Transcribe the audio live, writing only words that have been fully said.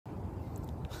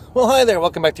Well, hi there.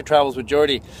 Welcome back to Travels with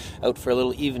Geordie. Out for a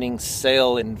little evening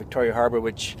sail in Victoria Harbour,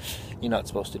 which you're not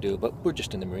supposed to do, but we're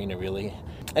just in the marina, really.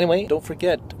 Anyway, don't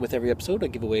forget, with every episode, I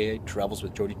give away a Travels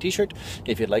with Geordie t-shirt.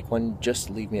 If you'd like one, just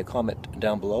leave me a comment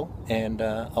down below, and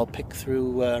I'll pick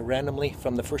through randomly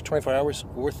from the first 24 hours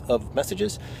worth of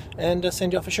messages and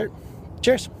send you off a shirt.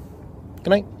 Cheers. Good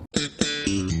night.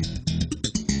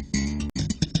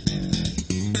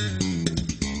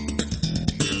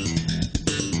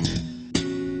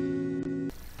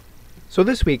 So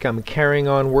this week I'm carrying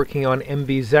on working on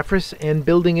MV Zephyrus and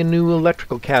building a new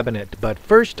electrical cabinet, but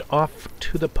first off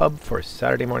to the pub for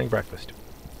Saturday morning breakfast.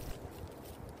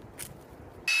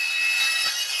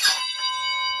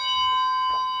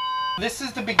 This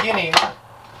is the beginning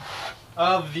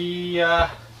of the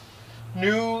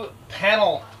new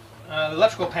panel, the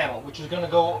electrical panel, which is going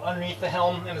to go underneath the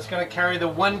helm, and it's going to carry the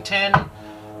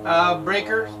 110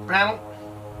 breaker panel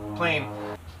plane.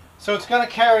 So it's going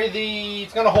to carry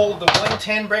it's going to hold the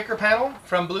 110 breaker panel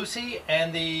from Blue Sea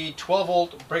and the 12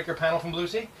 volt breaker panel from Blue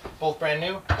Sea, both brand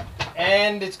new.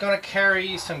 And it's going to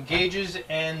carry some gauges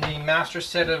and the master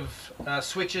set of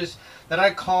switches that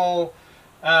I call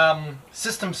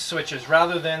system switches,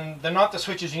 rather than, they're not the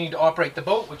switches you need to operate the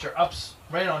boat, which are up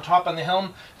right on top on the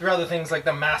helm. There are other things like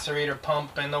the macerator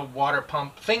pump and the water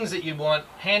pump, things that you want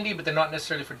handy, but they're not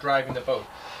necessarily for driving the boat.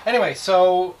 Anyway,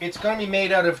 so it's going to be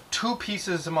made out of 2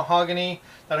 pieces of mahogany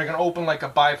that are going to open like a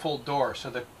bifold door. So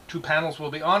the 2 panels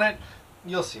will be on it.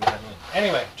 You'll see what I mean.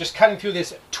 Anyway, just cutting through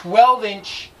this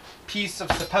 12-inch piece of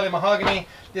sapele mahogany.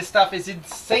 This stuff is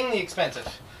insanely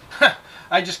expensive.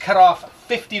 I just cut off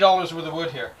 $50 worth of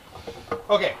wood here.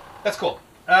 Okay, that's cool.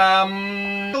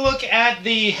 Look at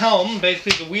the helm.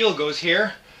 Basically, the wheel goes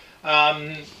here.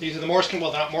 These are the Morse,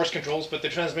 well, not Morse controls, but the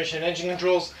transmission and engine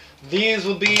controls. These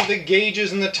will be the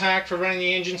gauges and the tack for running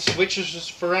the engine, switches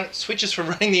for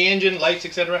running the engine, lights,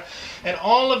 etc. And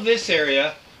all of this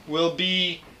area will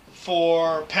be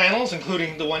for panels,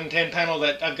 including the 110 panel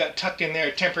that I've got tucked in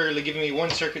there, temporarily giving me 1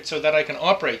 circuit so that I can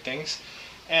operate things,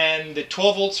 and the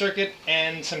 12 volt circuit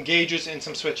and some gauges and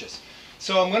some switches.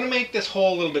 So I'm going to make this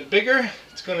hole a little bit bigger.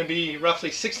 It's going to be roughly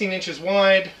 16 inches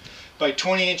wide by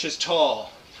 20 inches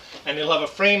tall. And it'll have a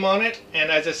frame on it,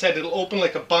 and as I said, it'll open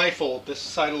like a bifold. This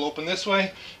side will open this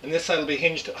way, and this side will be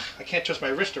hinged. I can't twist my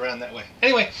wrist around that way.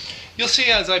 Anyway, you'll see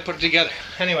as I put it together.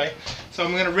 Anyway, so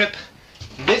I'm going to rip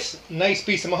this nice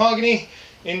piece of mahogany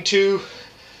into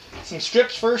some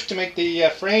strips first to make the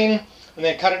frame, and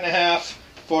then cut it in half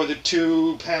for the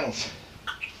 2 panels.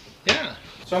 Yeah.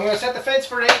 So I'm going to set the fence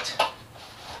for 8,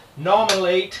 nominal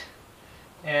 8,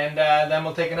 and then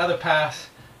we'll take another pass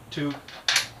to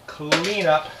clean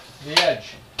up the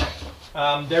edge.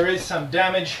 There is some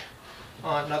damage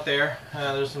on, not there,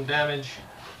 there's some damage,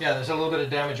 yeah, there's a little bit of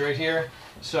damage right here,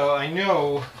 so I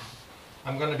know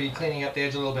I'm going to be cleaning up the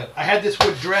edge a little bit. I had this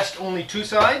wood dressed only 2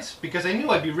 sides because I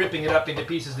knew I'd be ripping it up into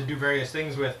pieces to do various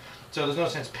things with, so there's no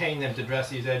sense paying them to dress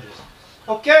these edges.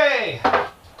 Okay!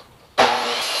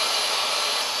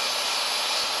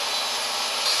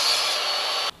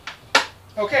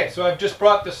 Okay, so I've just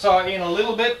brought the saw in a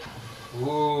little bit.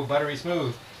 Ooh, buttery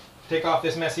smooth. Take off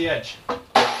this messy edge.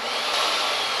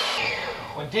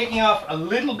 When taking off a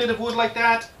little bit of wood like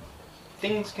that,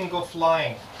 things can go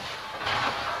flying.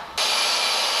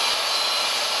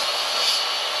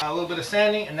 A little bit of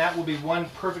sanding, and that will be 1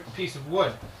 perfect piece of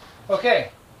wood.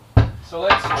 Okay, so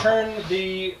let's turn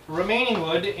the remaining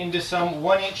wood into some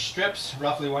 1-inch strips,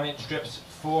 roughly 1-inch strips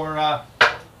for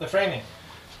the framing.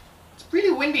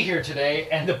 Really windy here today,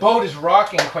 and the boat is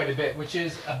rocking quite a bit, which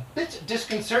is a bit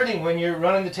disconcerting when you're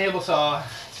running the table saw.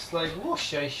 It's like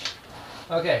whoosh.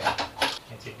 Okay,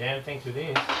 can't see a damn thing through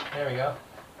these. There we go.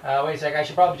 Wait a sec, I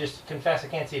should probably just confess I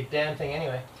can't see a damn thing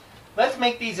anyway. Let's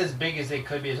make these as big as they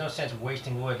could be. There's no sense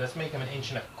wasting wood. Let's make them 1.25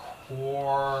 inches.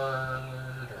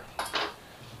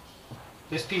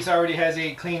 This piece already has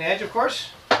a clean edge, of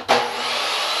course.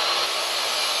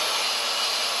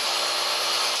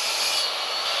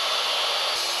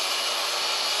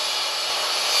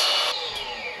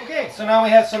 Okay, so now we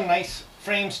have some nice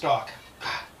frame stock.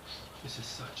 This is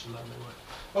such lovely wood.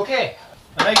 Okay,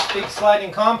 a nice big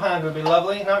sliding compound would be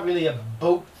lovely. Not really a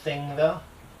boat thing though.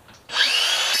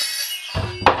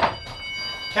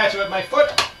 Catch it with my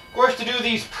foot. Of course, to do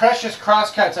these precious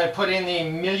crosscuts, I put in the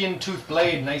million tooth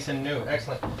blade, nice and new.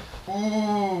 Excellent.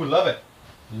 Ooh, love it.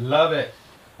 Love it.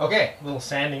 Okay, a little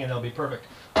sanding and they'll be perfect.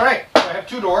 Alright, so I have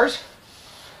 2 doors.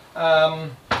 Now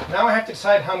I have to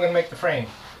decide how I'm going to make the frame.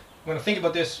 I'm going to think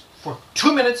about this for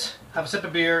 2 minutes, have a sip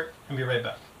of beer, and be right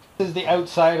back. This is the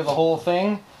outside of the whole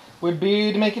thing. Would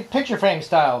be to make it picture frame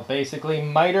style. Basically,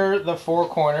 miter the 4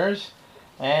 corners,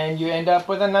 And you end up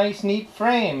with a nice neat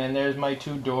frame. And there's my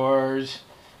two doors,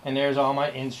 and there's all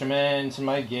my instruments and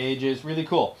my gauges. Really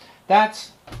cool.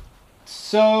 That's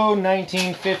so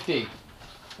 1950.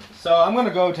 So I'm going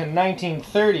to go to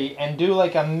 1930 and do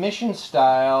like a mission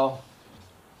style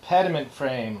pediment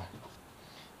frame.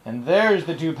 And there's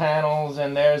the two panels,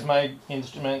 and there's my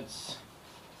instruments.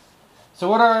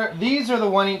 So these are the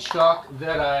 1-inch stock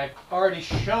that I've already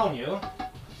shown you.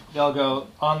 They'll go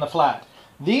on the flat.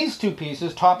 These two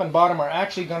pieces, top and bottom, are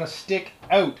actually going to stick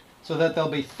out so that they'll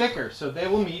be thicker. So they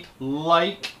will meet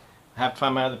like, I have to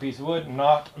find my other piece of wood,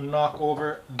 not knock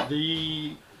over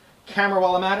the camera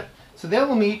while I'm at it. So they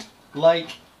will meet like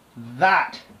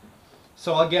that.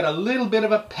 So I'll get a little bit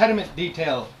of a pediment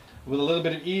detail with a little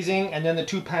bit of easing, and then the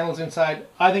two panels inside.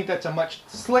 I think that's a much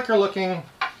slicker looking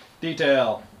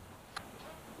detail.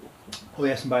 Oh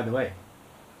yes, and by the way,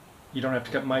 you don't have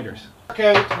to cut miters.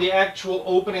 Okay, the actual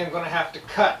opening I'm going to have to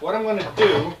cut. What I'm going to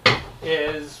do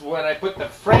is, when I put the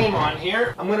frame on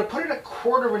here, I'm going to put it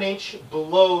 1/4 of an inch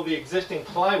below the existing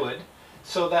plywood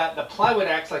so that the plywood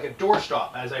acts like a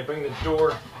doorstop. As I bring the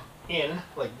door in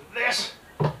like this,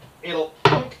 it'll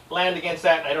land against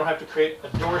that and I don't have to create a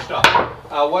doorstop.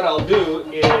 What I'll do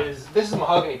is, this is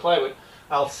mahogany plywood,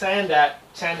 I'll sand that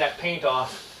paint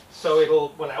off so it'll,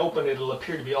 when I open it, it'll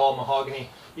appear to be all mahogany.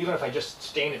 Even if I just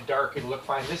stain it dark, it'll look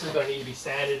fine. This is going to need to be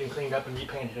sanded and cleaned up and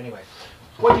repainted anyway.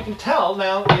 What you can tell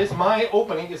now is my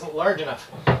opening isn't large enough.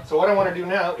 So what I want to do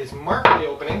now is mark the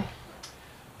opening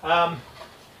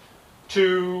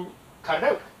to cut it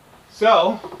out.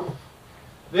 So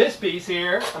this piece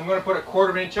here, I'm going to put 1/4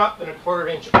 of an inch up and 1/4 of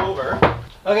an inch over.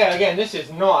 Okay, again, this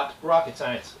is not rocket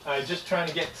science. I'm just trying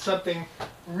to get something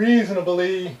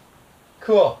reasonably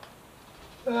cool.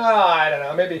 I don't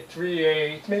know, maybe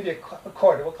 3/8, maybe a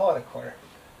 1/4. We'll call it 1/4.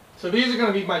 So these are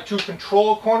going to be my two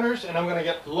control corners, and I'm going to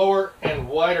get lower and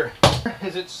wider.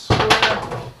 Is it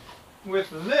square with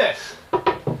this?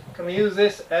 Can we use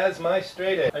this as my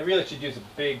straight edge? I really should use a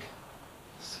big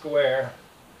square.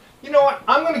 You know what?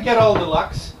 I'm going to get all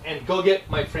deluxe and go get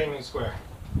my framing square.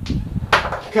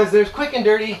 Because there's quick and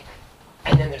dirty,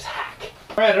 and then there's hack.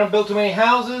 Alright, I don't build too many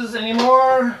houses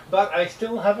anymore, but I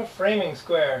still have a framing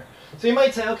square. So you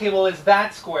might say, okay, well, is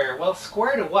that square? Well,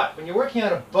 square to what? When you're working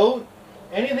on a boat,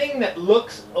 anything that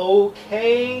looks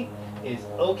okay is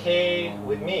okay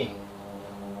with me.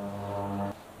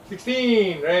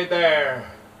 16, right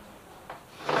there.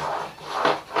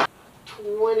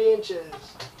 20 inches.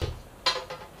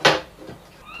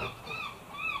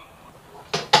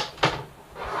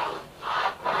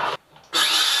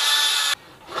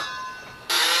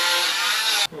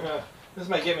 This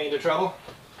might get me into trouble.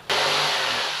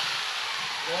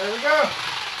 There we go.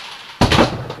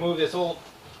 Move this old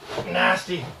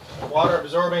nasty water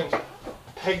absorbing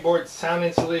pegboard sound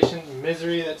insulation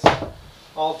misery that's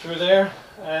all through there,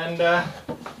 and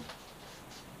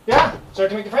yeah, start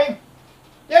to make the frame.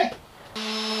 Yay!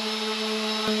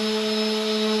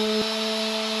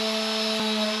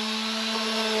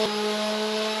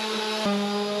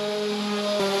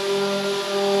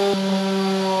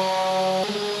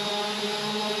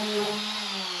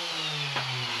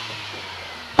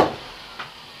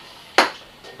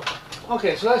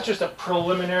 Okay, so that's just a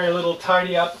preliminary little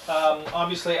tidy up.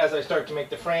 Obviously, as I start to make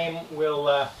the frame,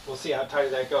 we'll see how tidy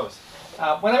that goes.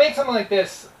 When I make something like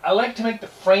this, I like to make the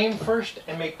frame first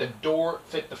and make the door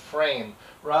fit the frame,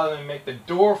 rather than make the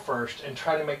door first and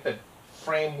try to make the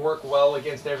frame work well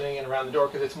against everything in around the door,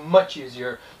 because it's much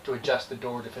easier to adjust the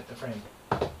door to fit the frame.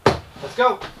 Let's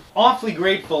go. Awfully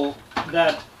grateful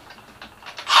that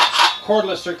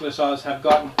cordless circular saws have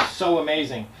gotten so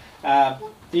amazing.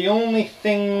 The only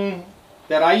thing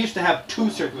that I used to have, two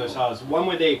circular saws, one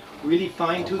with a really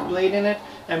fine tooth blade in it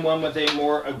and one with a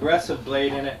more aggressive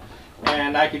blade in it,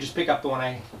 and I could just pick up the one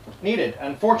I needed.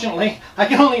 Unfortunately, I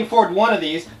can only afford one of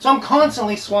these, so I'm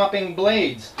constantly swapping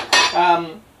blades.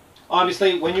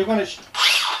 Obviously, when you're going to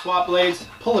swap blades,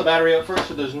 pull the battery out first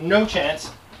so there's no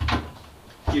chance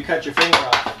you cut your finger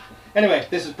off. Anyway,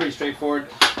 this is pretty straightforward.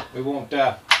 We won't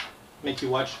make you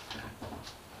watch.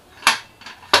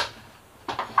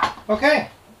 Okay,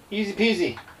 easy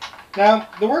peasy. Now,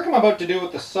 the work I'm about to do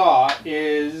with the saw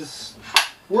is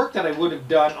work that I would have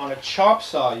done on a chop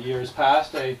saw years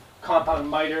past, a compound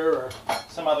miter or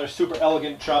some other super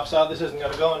elegant chop saw. This isn't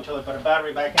going to go until I put a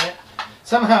battery back in it.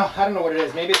 Somehow, I don't know what it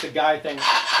is, maybe it's a guy thing.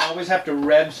 I always have to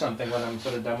rev something when I'm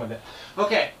sort of done with it.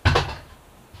 Okay,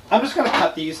 I'm just going to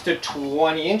cut these to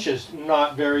 20 inches,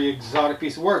 not very exotic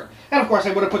piece of work. And of course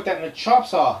I would have put that in a chop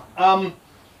saw.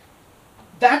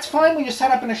 That's fine when you set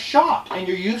up in a shop and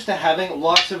you're used to having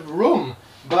lots of room.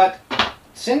 But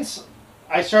since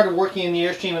I started working in the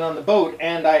Airstream and on the boat,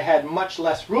 and I had much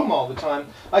less room all the time,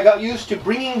 I got used to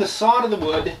bringing the saw to the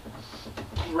wood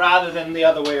rather than the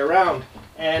other way around.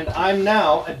 And I'm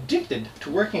now addicted to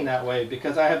working that way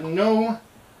because I have no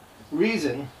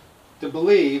reason to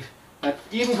believe that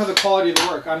even for the quality of the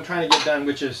work I'm trying to get done,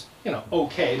 which is, you know,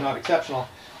 okay, not exceptional,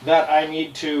 that I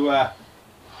need to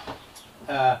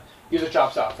use a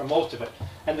chop saw for most of it.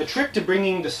 And the trick to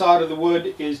bringing the saw to the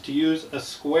wood is to use a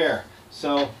square.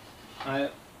 So I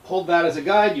hold that as a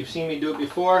guide. You've seen me do it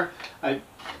before. I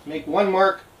make one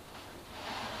mark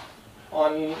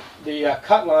on the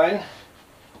cut line,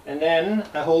 and then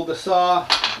I hold the saw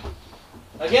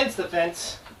against the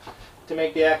fence to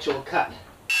make the actual cut.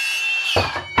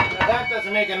 Now that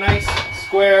doesn't make a nice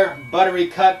square buttery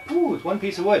cut. Ooh, it's one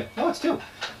piece of wood. No, it's two.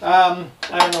 I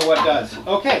don't know what does.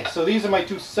 Okay, so these are my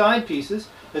two side pieces.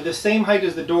 They're the same height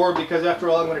as the door because after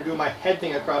all I'm going to do my head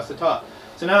thing across the top.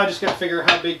 So now I just got to figure out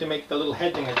how big to make the little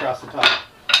head thing across the top.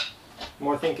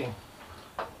 More thinking.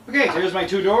 Okay, so here's my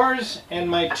two doors and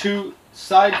my two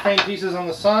side frame pieces on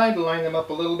the side. Line them up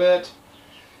a little bit.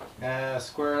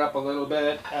 Square it up a little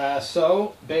bit.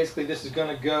 So basically this is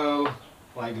going to go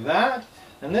like that.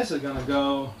 And this is going to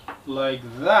go like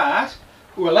that.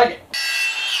 Ooh, I like it.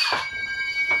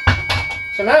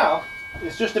 So now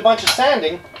it's just a bunch of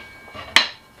sanding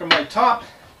from my top,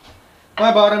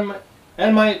 my bottom,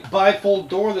 and my bifold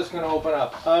door that's going to open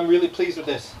up. I'm really pleased with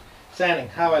this sanding.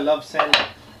 How I love sanding.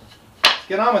 Let's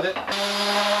get on with it.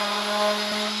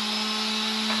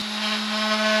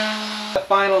 The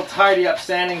final tidy up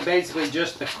sanding, basically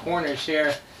just the corners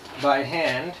here by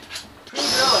hand.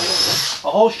 Drilling a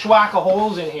whole schwack of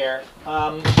holes in here.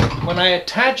 When I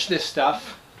attach this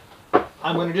stuff,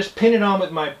 I'm going to just pin it on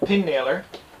with my pin nailer,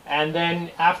 and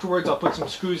then afterwards I'll put some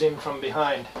screws in from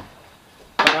behind.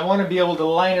 But I want to be able to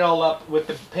line it all up with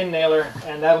the pin nailer,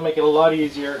 and that'll make it a lot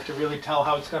easier to really tell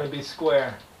how it's going to be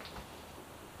square.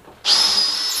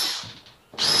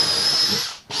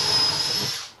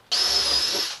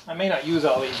 I may not use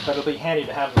all these, but it'll be handy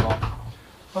to have them all.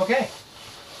 Okay,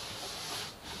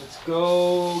 let's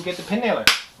go get the pin nailer.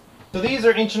 So these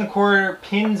are 1¼ inch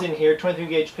pins in here, 23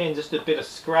 gauge pins, just a bit of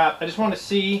scrap. I just want to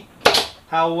see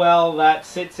how well that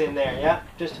sits in there. Yeah,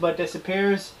 just about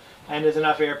disappears, and there's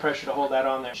enough air pressure to hold that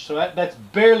on there. So that's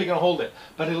barely going to hold it,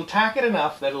 but it'll tack it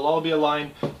enough that it'll all be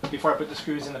aligned before I put the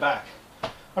screws in the back.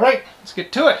 All right, let's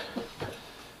get to it.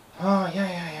 Oh,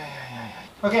 yeah.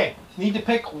 Okay, need to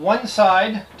pick one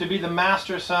side to be the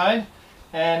master side,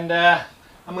 and I'm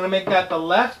going to make that the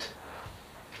left.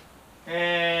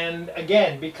 And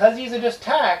again, because these are just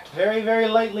tacked, very, very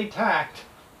lightly tacked,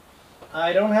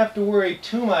 I don't have to worry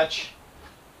too much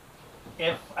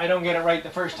if I don't get it right the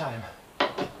first time.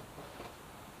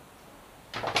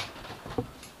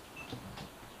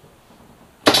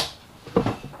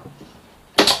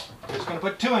 Just going to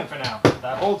put 2 in for now.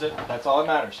 That holds it. That's all that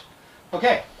matters.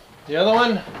 Okay, the other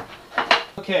one.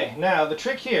 Okay, now the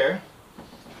trick here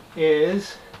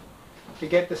is to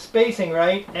get the spacing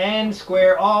right and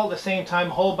square all at the same time,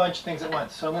 a whole bunch of things at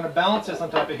once. So I'm going to balance this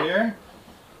on top of here,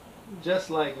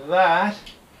 just like that.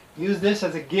 Use this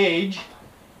as a gauge.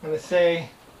 I'm going to say,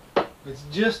 it's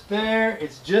just there,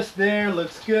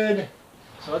 looks good.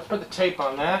 So let's put the tape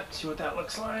on that, see what that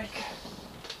looks like.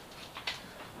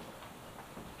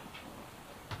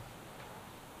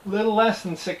 A little less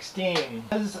than 16.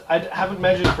 As I haven't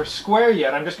measured for square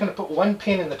yet, I'm just going to put one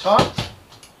pin in the top.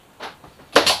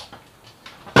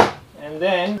 And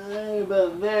then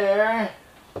about there,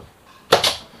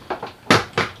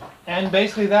 and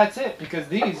basically that's it, because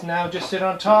these now just sit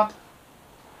on top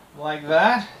like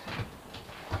that.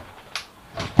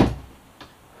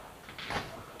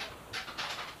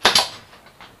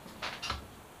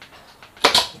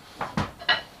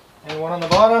 And one on the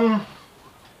bottom.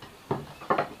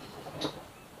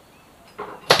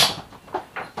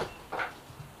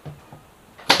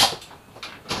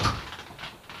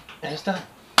 And it's done.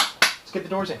 Let's get the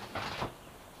doors in.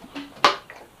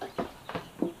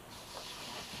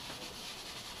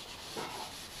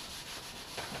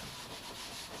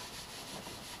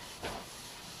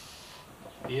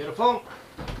 Beautiful.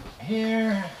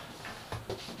 Here.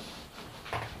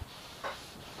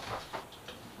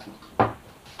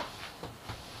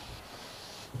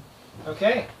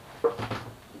 Okay.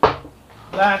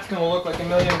 That's going to look like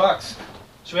 $1,000,000.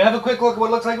 Should we have a quick look at what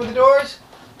it looks like with the doors?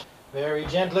 Very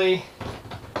gently.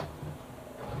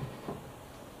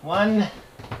 1,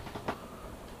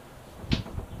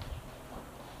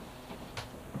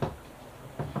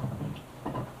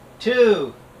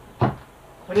 2.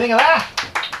 What do you think of that?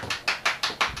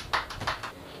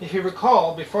 If you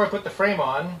recall, before I put the frame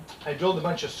on, I drilled a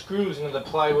bunch of screws into the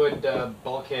plywood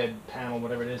bulkhead panel,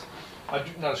 whatever it is.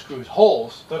 Not screws,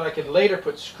 holes, so that I could later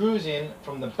put screws in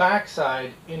from the back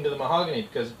side into the mahogany,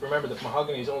 because remember the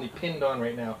mahogany is only pinned on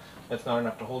right now. That's not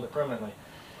enough to hold it permanently.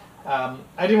 I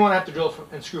didn't want to have to drill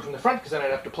and screw from the front, because then I'd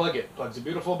have to plug it. Plugs are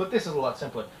beautiful, but this is a lot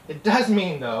simpler. It does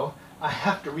mean, though, I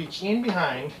have to reach in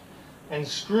behind and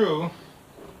screw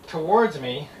towards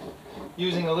me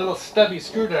using a little stubby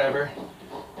screwdriver,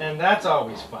 and that's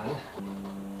always fun.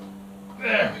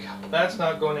 There we go. That's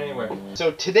not going anywhere.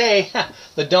 So today,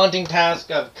 the daunting task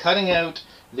of cutting out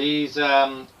these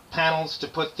panels to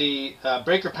put the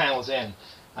breaker panels in.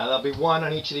 There'll be one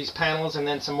on each of these panels, and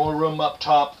then some more room up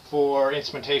top for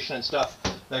instrumentation and stuff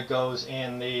that goes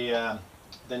in the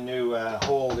new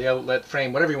hole, the outlet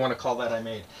frame, whatever you want to call that I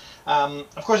made.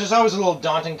 Of course, there's always a little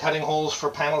daunting cutting holes for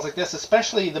panels like this,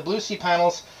 especially the Blue Sea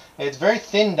panels. It's very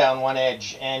thin down one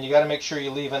edge, and you got to make sure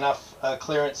you leave enough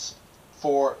clearance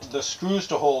for the screws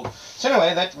to hold. So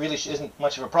anyway, that really isn't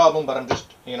much of a problem, but I'm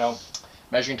just, you know,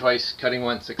 measuring twice, cutting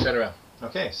once, etc.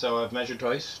 Okay, so I've measured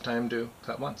twice, time to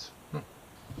cut once.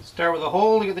 Start with a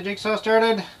hole to get the jigsaw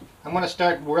started. I'm going to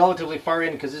start relatively far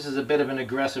in because this is a bit of an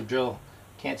aggressive drill.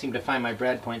 Can't seem to find my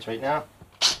brad points right now.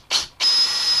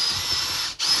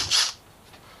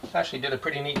 Actually did a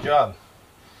pretty neat job,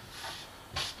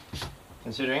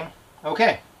 considering.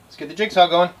 Okay, let's get the jigsaw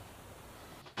going.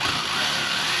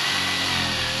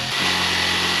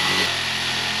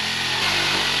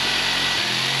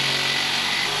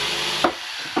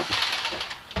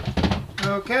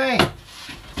 Okay,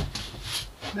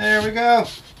 there we go.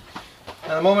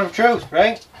 Now the moment of truth,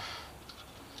 right?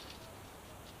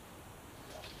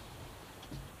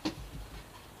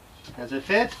 Does it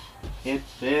fit? It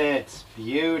fits.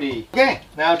 Beauty. Okay,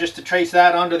 now just to trace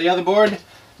that onto the other board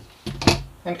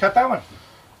and cut that one.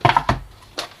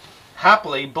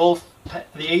 Happily, both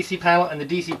the AC panel and the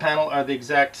DC panel are the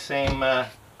exact same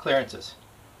clearances.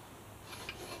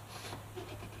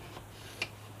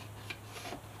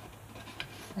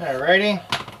 Alrighty,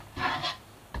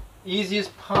 easy as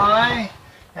pie.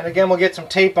 And again, we'll get some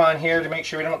tape on here to make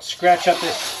sure we don't scratch up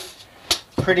this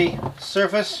pretty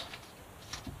surface.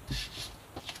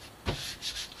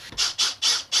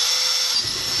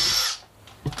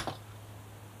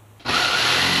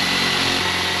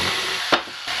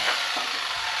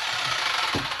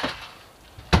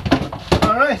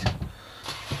 Alright.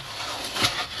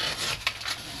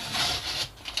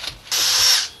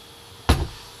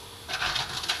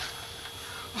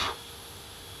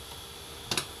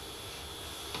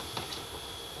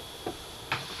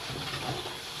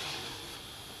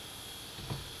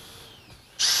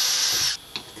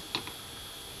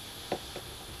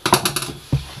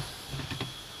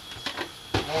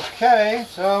 Okay,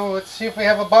 so let's see if we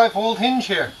have a bifold hinge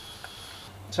here.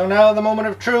 So now the moment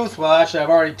of truth. Well, actually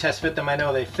I've already test fit them, I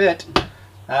know they fit.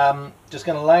 Just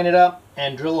going to line it up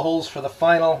and drill holes for the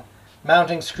final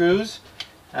mounting screws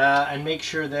and make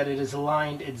sure that it is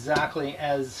aligned exactly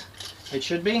as it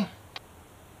should be.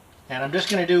 And I'm just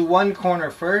going to do one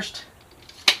corner first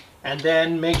and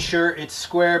then make sure it's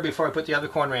square before I put the other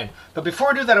corner in. But before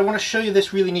I do that, I want to show you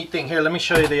this really neat thing. Here, let me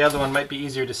show you the other one, might be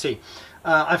easier to see.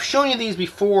 I've shown you these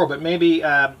before, but maybe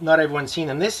not everyone's seen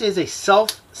them. This is a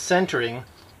self-centering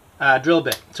drill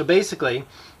bit. So basically,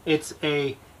 it's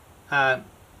a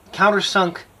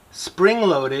countersunk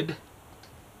spring-loaded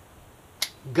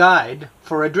guide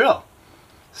for a drill.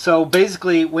 So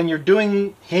basically, when you're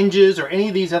doing hinges or any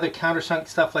of these other countersunk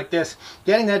stuff like this,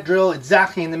 getting that drill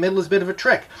exactly in the middle is a bit of a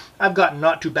trick. I've gotten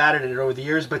not too bad at it over the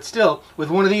years, but still,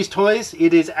 with one of these toys,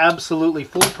 it is absolutely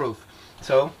foolproof.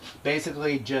 So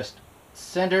basically, just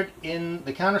center it in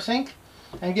the countersink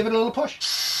and give it a little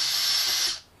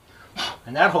push.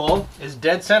 And that hole is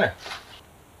dead center.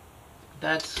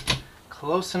 That's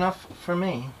close enough for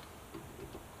me.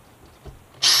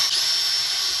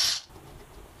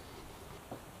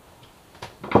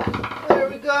 There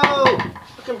we go.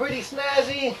 Looking pretty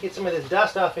snazzy. Get some of this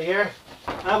dust off of here.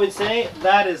 I would say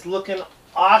that is looking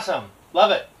awesome.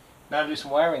 Love it. Now to do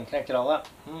some wiring, connect it all up.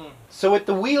 So with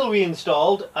the wheel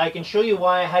reinstalled, I can show you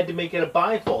why I had to make it a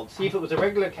bifold. See, if it was a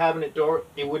regular cabinet door,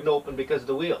 it wouldn't open because of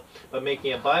the wheel. But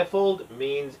making a bifold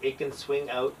means it can swing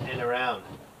out and around.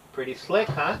 Pretty slick,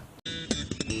 huh?